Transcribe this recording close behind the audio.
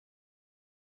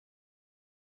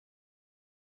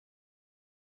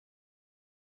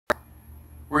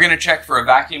We're going to check for a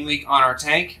vacuum leak on our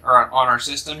tank, or on our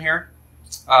system here.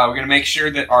 We're going to make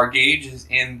sure that our gauge is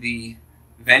in the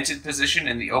vented position,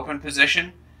 in the open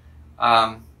position.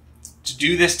 To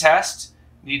do this test,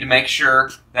 you need to make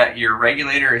sure that your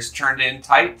regulator is turned in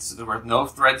tight so there are no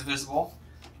threads visible.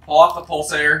 Pull off the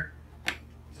pulsator,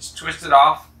 just twist it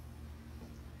off,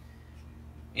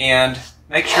 and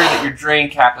make sure that your drain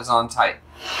cap is on tight.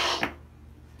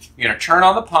 You're going to turn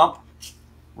on the pump.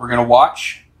 We're going to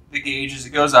watch the gauge as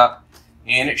it goes up,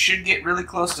 and it should get really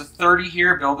close to 30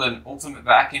 here, build an ultimate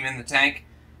vacuum in the tank,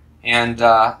 and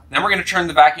then we're going to turn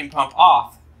the vacuum pump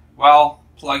off while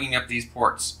plugging up these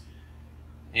ports.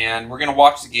 And we're going to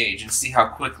watch the gauge and see how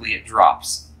quickly it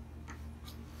drops.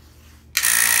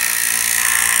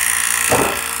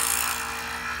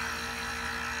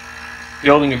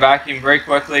 Building a vacuum very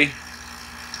quickly.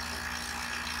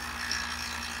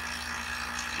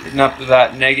 Getting up to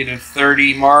that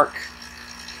 -30 mark.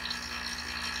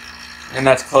 And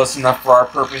that's close enough for our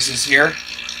purposes here.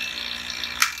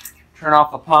 Turn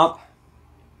off the pump.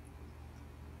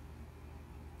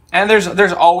 And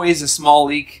there's always a small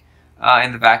leak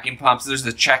in the vacuum pumps. There's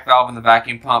the check valve in the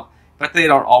vacuum pump, but they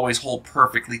don't always hold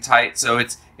perfectly tight, so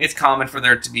it's common for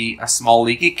there to be a small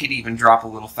leak. It could even drop a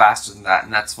little faster than that,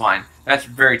 and that's fine. That's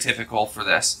very typical for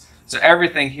this. So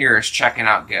everything here is checking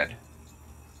out good.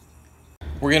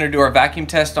 We're going to do our vacuum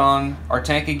test on our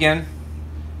tank again.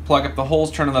 Plug up the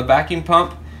holes, turn on the vacuum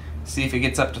pump, see if it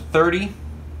gets up to 30.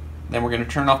 Then we're going to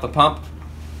turn off the pump,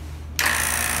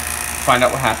 find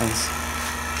out what happens.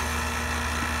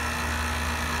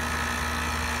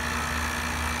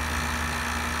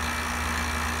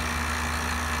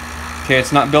 Okay,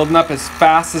 it's not building up as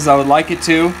fast as I would like it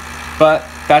to, but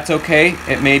that's okay.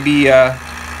 It may be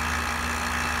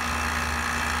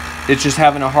it's just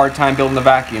having a hard time building the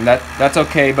vacuum. That's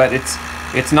okay, but it's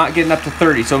not getting up to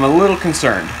 30, so I'm a little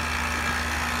concerned.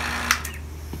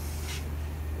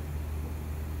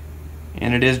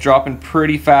 And it is dropping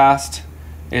pretty fast.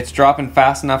 It's dropping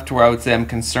fast enough to where I would say I'm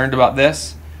concerned about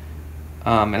this.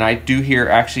 And I do hear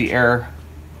actually air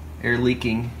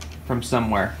leaking from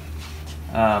somewhere.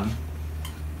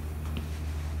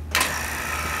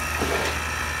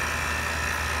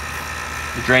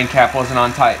 The drain cap wasn't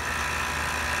on tight.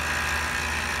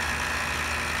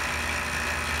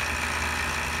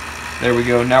 There we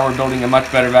go. Now we're building a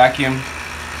much better vacuum.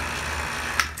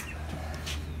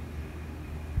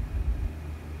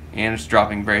 And it's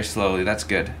dropping very slowly. That's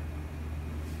good.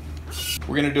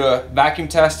 We're going to do a vacuum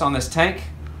test on this tank.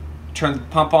 Turn the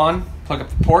pump on, plug up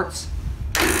the ports.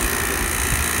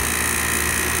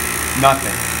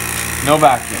 Nothing. No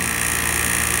vacuum.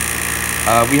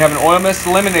 We have an oil mist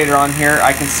eliminator on here.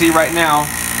 I can see right now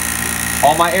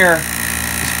all my air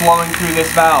is flowing through this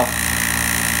valve.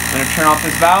 I'm going to turn off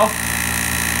this valve.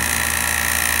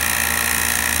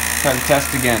 Try to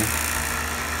test again.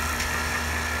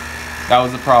 That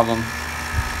was the problem.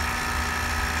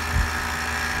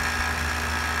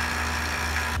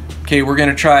 Okay, we're going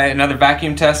to try another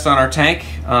vacuum test on our tank.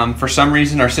 For some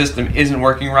reason our system isn't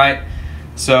working right.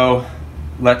 So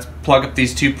let's plug up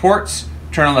these two ports,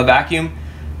 turn on the vacuum,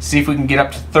 see if we can get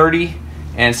up to 30,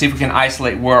 and see if we can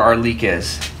isolate where our leak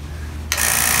is.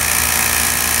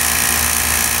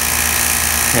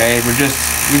 Okay,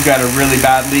 we've got a really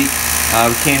bad leak.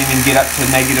 We can't even get up to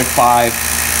 -5.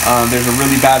 There's a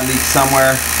really bad leak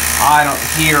somewhere. I don't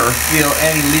hear or feel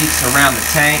any leaks around the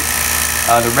tank.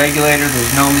 The regulator,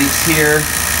 there's no leaks here.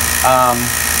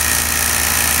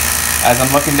 As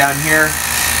I'm looking down here,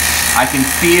 I can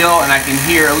feel and I can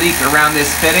hear a leak around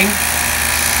this fitting.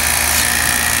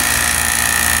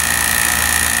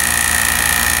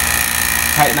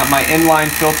 Tighten up my inline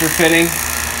filter fitting,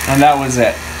 and that was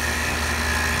it.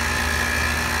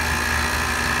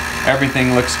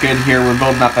 Everything looks good here. We're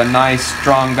building up a nice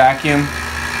strong vacuum.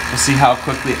 We'll see how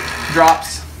quickly it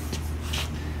drops.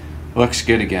 Looks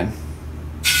good again.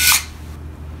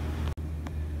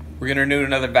 We're going to do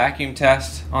another vacuum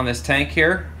test on this tank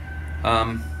here.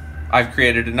 I've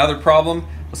created another problem.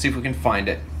 We'll see if we can find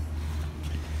it.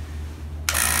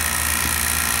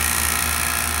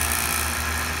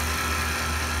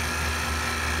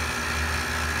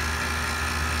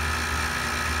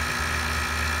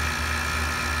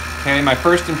 Okay, my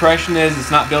first impression is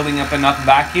it's not building up enough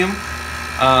vacuum.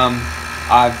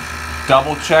 I've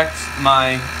double checked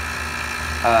my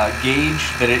gauge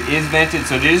that it is vented,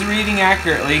 so it is reading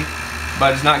accurately,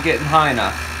 but it's not getting high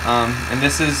enough. And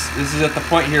this is at the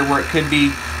point here where it could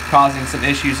be causing some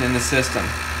issues in the system.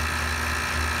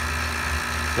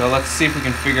 So let's see if we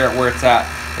can figure out where it's at.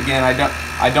 Again,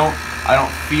 I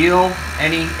don't feel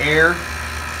any air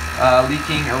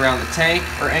leaking around the tank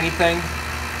or anything.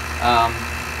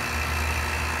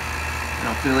 I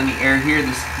don't feel any air here.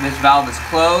 This valve is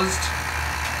closed.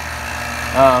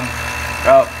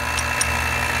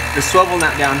 The swivel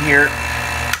nut down here,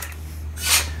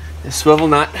 the swivel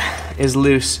nut is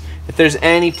loose. If there's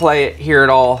any play here at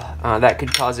all, that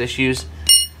could cause issues.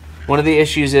 One of the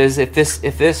issues is if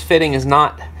this fitting is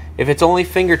not, if it's only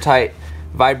finger tight,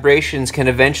 vibrations can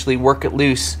eventually work it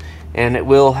loose, and it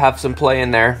will have some play in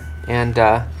there. And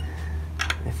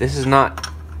if this is not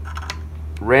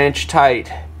wrench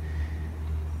tight,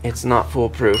 it's not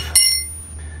foolproof.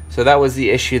 So that was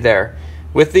the issue there.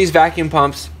 With these vacuum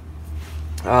pumps,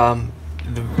 the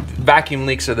vacuum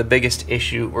leaks are the biggest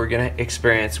issue we're going to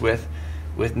experience with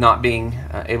not being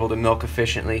able to milk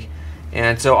efficiently.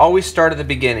 And so always start at the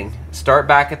beginning. Start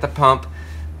back at the pump.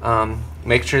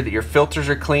 Make sure that your filters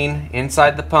are clean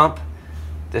inside the pump.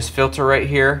 This filter right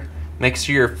here. Make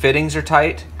sure your fittings are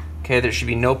tight. Okay, there should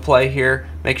be no play here.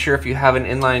 Make sure if you have an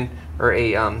inline or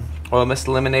a oil mist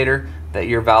eliminator that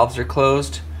your valves are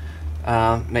closed.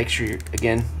 Make sure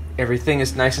again everything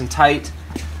is nice and tight.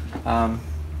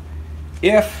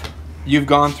 If you've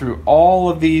gone through all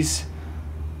of these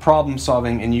problem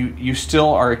solving and you still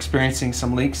are experiencing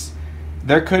some leaks,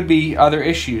 there could be other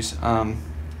issues.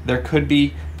 There could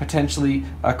be potentially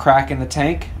a crack in the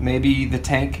tank. Maybe the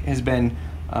tank has been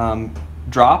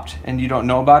dropped and you don't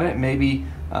know about it. Maybe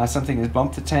something has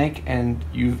bumped the tank and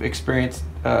you've experienced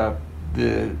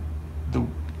the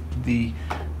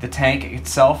tank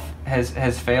itself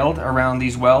has failed around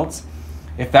these welds.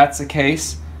 If that's the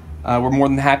case, we're more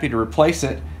than happy to replace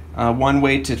it. One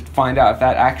way to find out if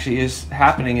that actually is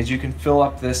happening is you can fill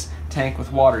up this tank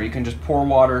with water. You can just pour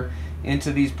water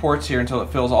into these ports here until it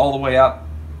fills all the way up,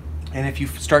 and if you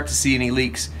start to see any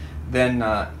leaks, then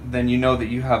you know that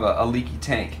you have a leaky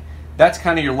tank. That's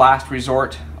kind of your last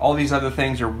resort. All these other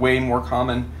things are way more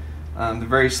common. The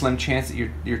very slim chance that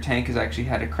your tank has actually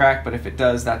had a crack, but if it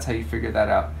does, that's how you figure that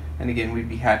out. And again, we'd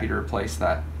be happy to replace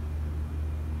that.